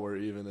we all were,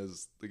 even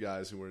as the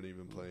guys who weren't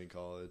even playing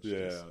college.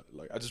 Yeah.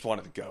 Like, I just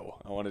wanted to go.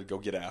 I wanted to go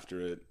get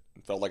after it.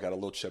 Felt like I had a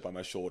little chip on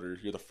my shoulder.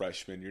 You're the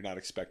freshman. You're not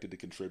expected to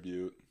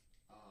contribute.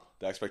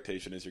 The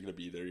expectation is you're going to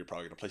be there. You're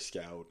probably going to play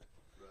scout.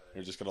 Right.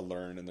 You're just going to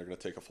learn, and they're going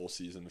to take a full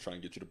season to try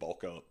and get you to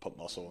bulk up, put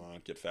muscle on,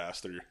 get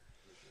faster,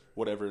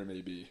 whatever it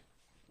may be.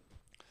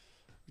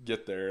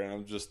 Get there, and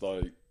I'm just,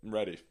 like,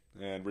 ready.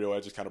 And really, I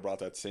just kind of brought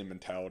that same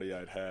mentality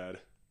I'd had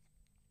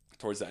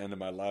towards the end of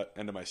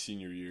my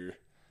senior year,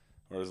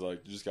 where I was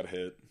like, you just got to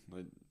hit.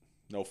 Like,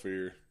 no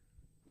fear.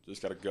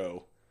 Just got to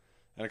go.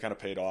 And it kind of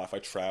paid off. I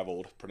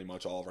traveled pretty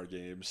much all of our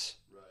games.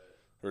 Right.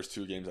 There's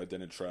 2 games I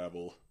didn't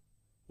travel.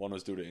 One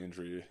was due to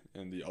injury,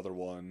 and the other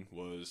one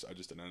was I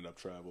just didn't end up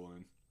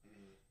traveling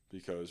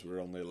because we were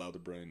only allowed to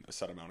bring a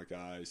set amount of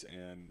guys,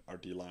 and our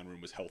D-line room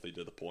was healthy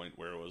to the point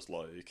where it was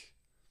like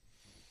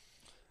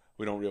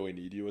we don't really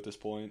need you at this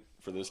point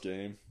for this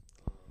game.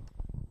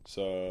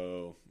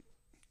 So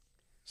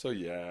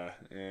yeah,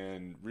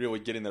 and really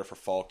getting there for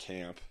fall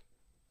camp,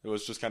 it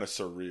was just kind of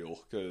surreal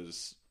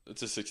because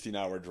it's a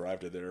 16-hour drive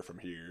to there from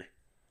here,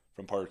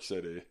 from Park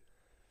City.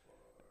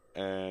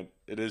 And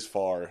it is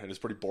far, and it's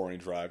a pretty boring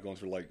drive going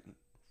through, like,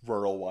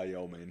 rural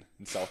Wyoming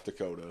and South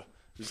Dakota.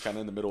 Just kind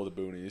of in the middle of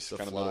the boonies. The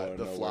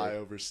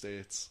flyover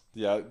states.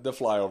 Yeah, the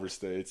flyover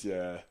states,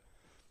 yeah.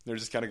 They're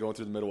just kind of going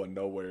through the middle of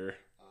nowhere.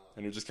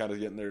 And you're just kind of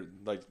getting there,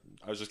 like,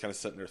 I was just kind of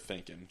sitting there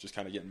thinking, just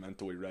kind of getting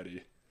mentally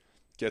ready.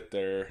 Get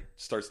there,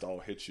 starts to all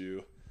hit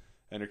you,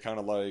 and you're kind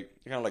of like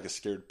a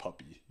scared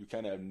puppy. You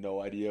kind of have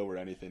no idea where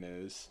anything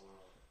is.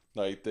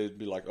 Like, they'd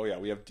be like, oh yeah,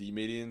 we have D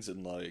meetings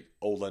in, like,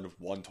 Olin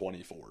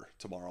 124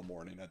 tomorrow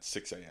morning at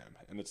 6 a.m.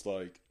 And it's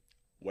like,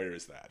 where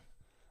is that?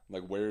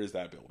 Like, where is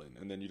that building?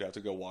 And then you'd have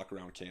to go walk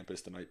around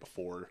campus the night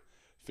before,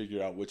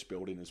 figure out which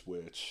building is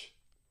which,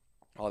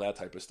 all that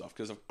type of stuff.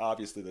 Because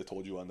obviously they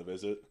told you on the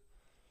visit,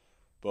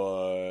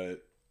 but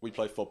we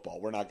play football.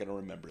 We're not going to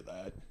remember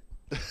that.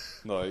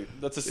 Like,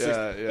 that's a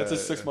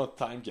 6-month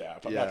time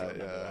gap. I'm not going to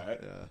remember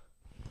that. Yeah.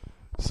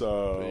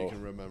 So but you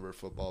can remember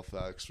football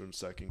facts from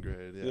second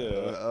grade.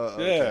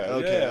 Okay,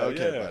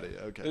 buddy.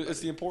 Okay,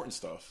 it's the important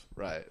stuff.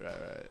 Right.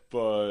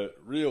 But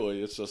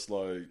really, it's just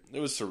like, it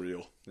was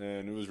surreal,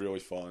 and it was really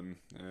fun,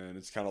 and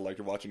it's kind of like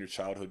you're watching your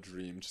childhood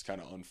dream just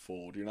kind of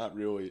unfold. You're not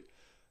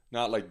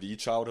like the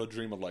childhood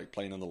dream of like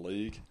playing in the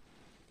league,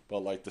 but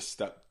like the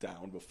step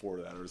down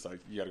before that, it was like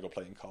you got to go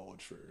play in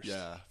college first.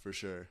 Yeah, for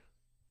sure.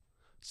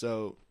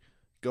 So,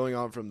 going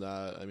on from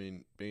that, I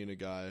mean, being a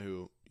guy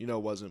who,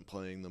 wasn't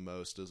playing the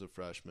most as a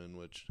freshman,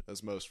 which,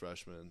 as most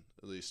freshmen,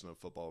 at least in a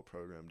football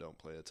program, don't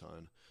play a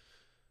ton.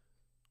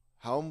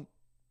 How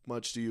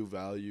much do you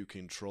value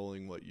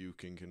controlling what you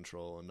can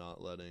control and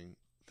not letting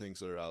things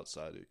that are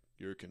outside of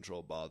your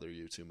control bother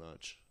you too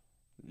much?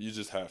 You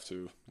just have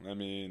to. I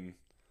mean,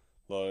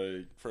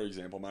 like, for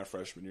example, my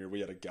freshman year, we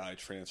had a guy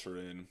transfer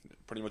in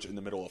pretty much in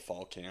the middle of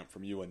fall camp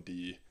from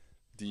UND,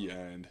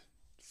 D-end,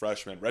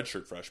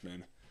 redshirt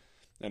freshman,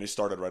 and he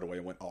started right away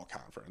and went all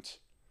conference.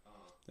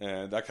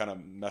 And that kind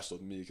of messed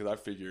with me because I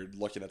figured,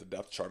 looking at the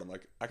depth chart, I'm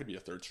like, I could be a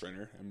third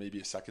stringer and maybe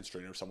a second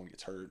stringer if someone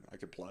gets hurt. I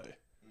could play.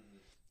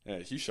 Mm-hmm.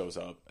 And he shows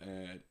up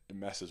and it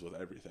messes with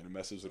everything. It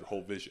messes with the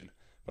whole vision.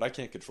 But I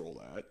can't control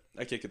that.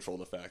 I can't control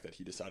the fact that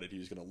he decided he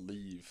was going to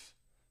leave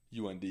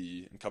UND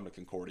and come to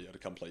Concordia to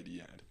come play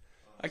D-end.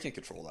 I can't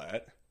control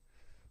that.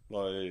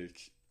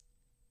 Like,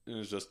 it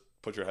was just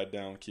put your head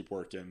down, keep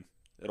working.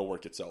 It'll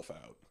work itself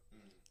out.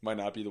 Might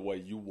not be the way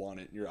you want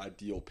it, your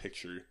ideal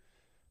picture,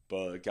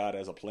 but God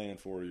has a plan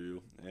for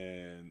you,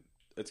 and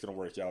it's going to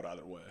work out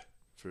either way.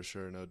 For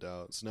sure, no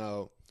doubt. So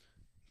now,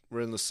 we're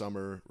in the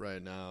summer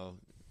right now.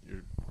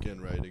 You're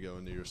getting ready to go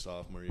into your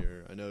sophomore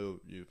year. I know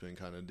you've been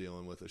kind of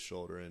dealing with a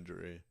shoulder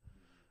injury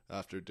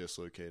after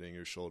dislocating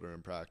your shoulder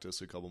in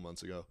practice a couple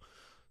months ago.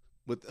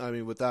 With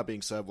that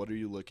being said, what are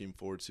you looking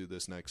forward to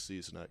this next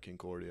season at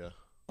Concordia?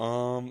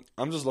 I'm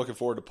just looking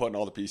forward to putting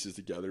all the pieces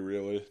together,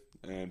 really,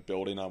 and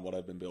building on what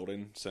I've been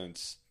building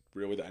since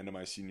really the end of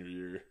my senior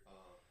year.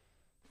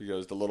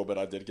 Because the little bit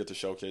I did get to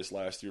showcase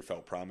last year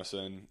felt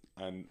promising,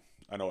 and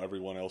I know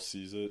everyone else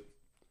sees it.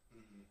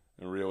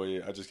 Mm-hmm. And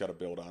really, I just got to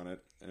build on it,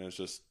 and it's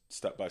just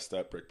step by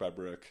step, brick by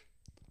brick,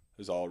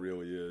 is all it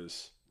really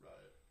is.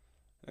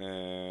 Right.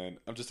 And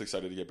I'm just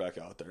excited to get back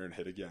out there and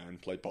hit again,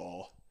 play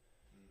ball,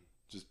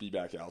 just be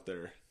back out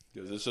there.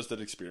 Because it's just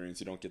an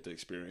experience you don't get to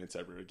experience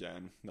ever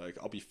again. Like,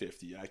 I'll be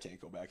 50. I can't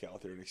go back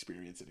out there and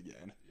experience it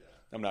again. Yeah.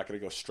 I'm not going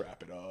to go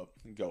strap it up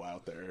and go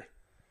out there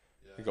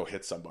and go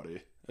hit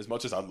somebody. As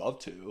much as I'd love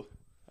to.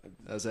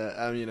 As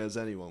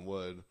anyone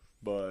would.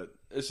 But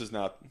it's just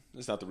not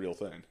the real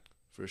thing.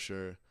 For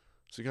sure.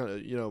 So kind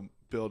of,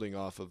 building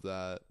off of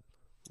that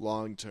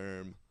long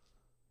term,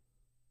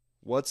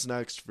 what's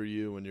next for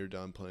you when you're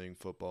done playing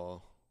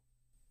football?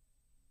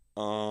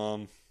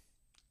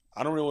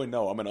 I don't really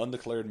know. I'm an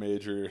undeclared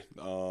major,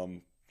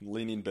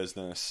 leaning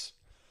business,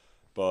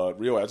 but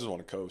really I just want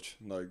to coach.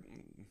 Like,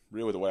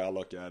 really the way I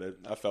look at it,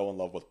 I fell in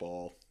love with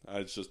ball.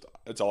 It's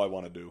all I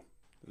want to do.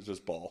 It's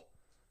just ball.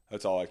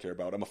 That's all I care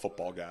about. I'm a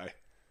football guy,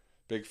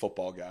 big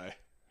football guy,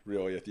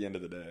 really, at the end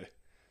of the day.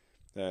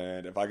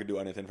 And if I could do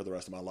anything for the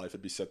rest of my life,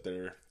 it'd be sit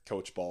there,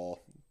 coach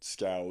ball,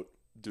 scout,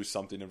 do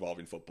something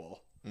involving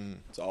football.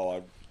 That's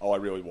all I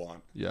really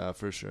want. Yeah,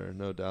 for sure.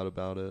 No doubt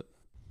about it.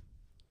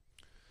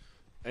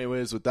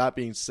 Anyways, with that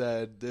being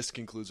said, this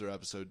concludes our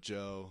episode.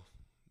 Joe,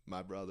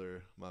 my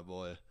brother, my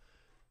boy,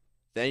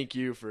 thank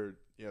you for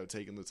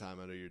taking the time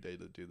out of your day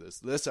to do this.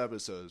 This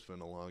episode has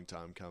been a long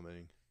time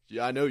coming.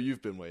 Yeah, I know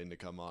you've been waiting to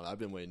come on. I've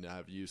been waiting to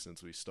have you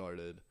since we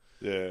started.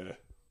 Yeah.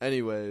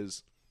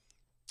 Anyways,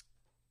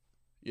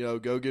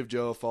 go give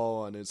Joe a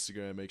follow on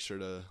Instagram. Make sure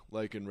to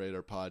like and rate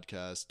our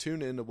podcast.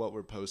 Tune into what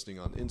we're posting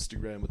on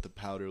Instagram with the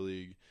Powder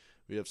League.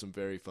 We have some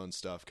very fun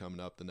stuff coming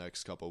up the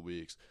next couple of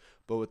weeks.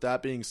 But with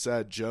that being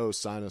said, Joe,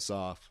 sign us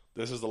off.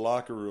 This is The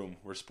Locker Room,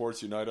 where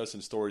sports unite us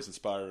and stories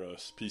inspire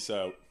us. Peace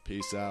out.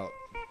 Peace out.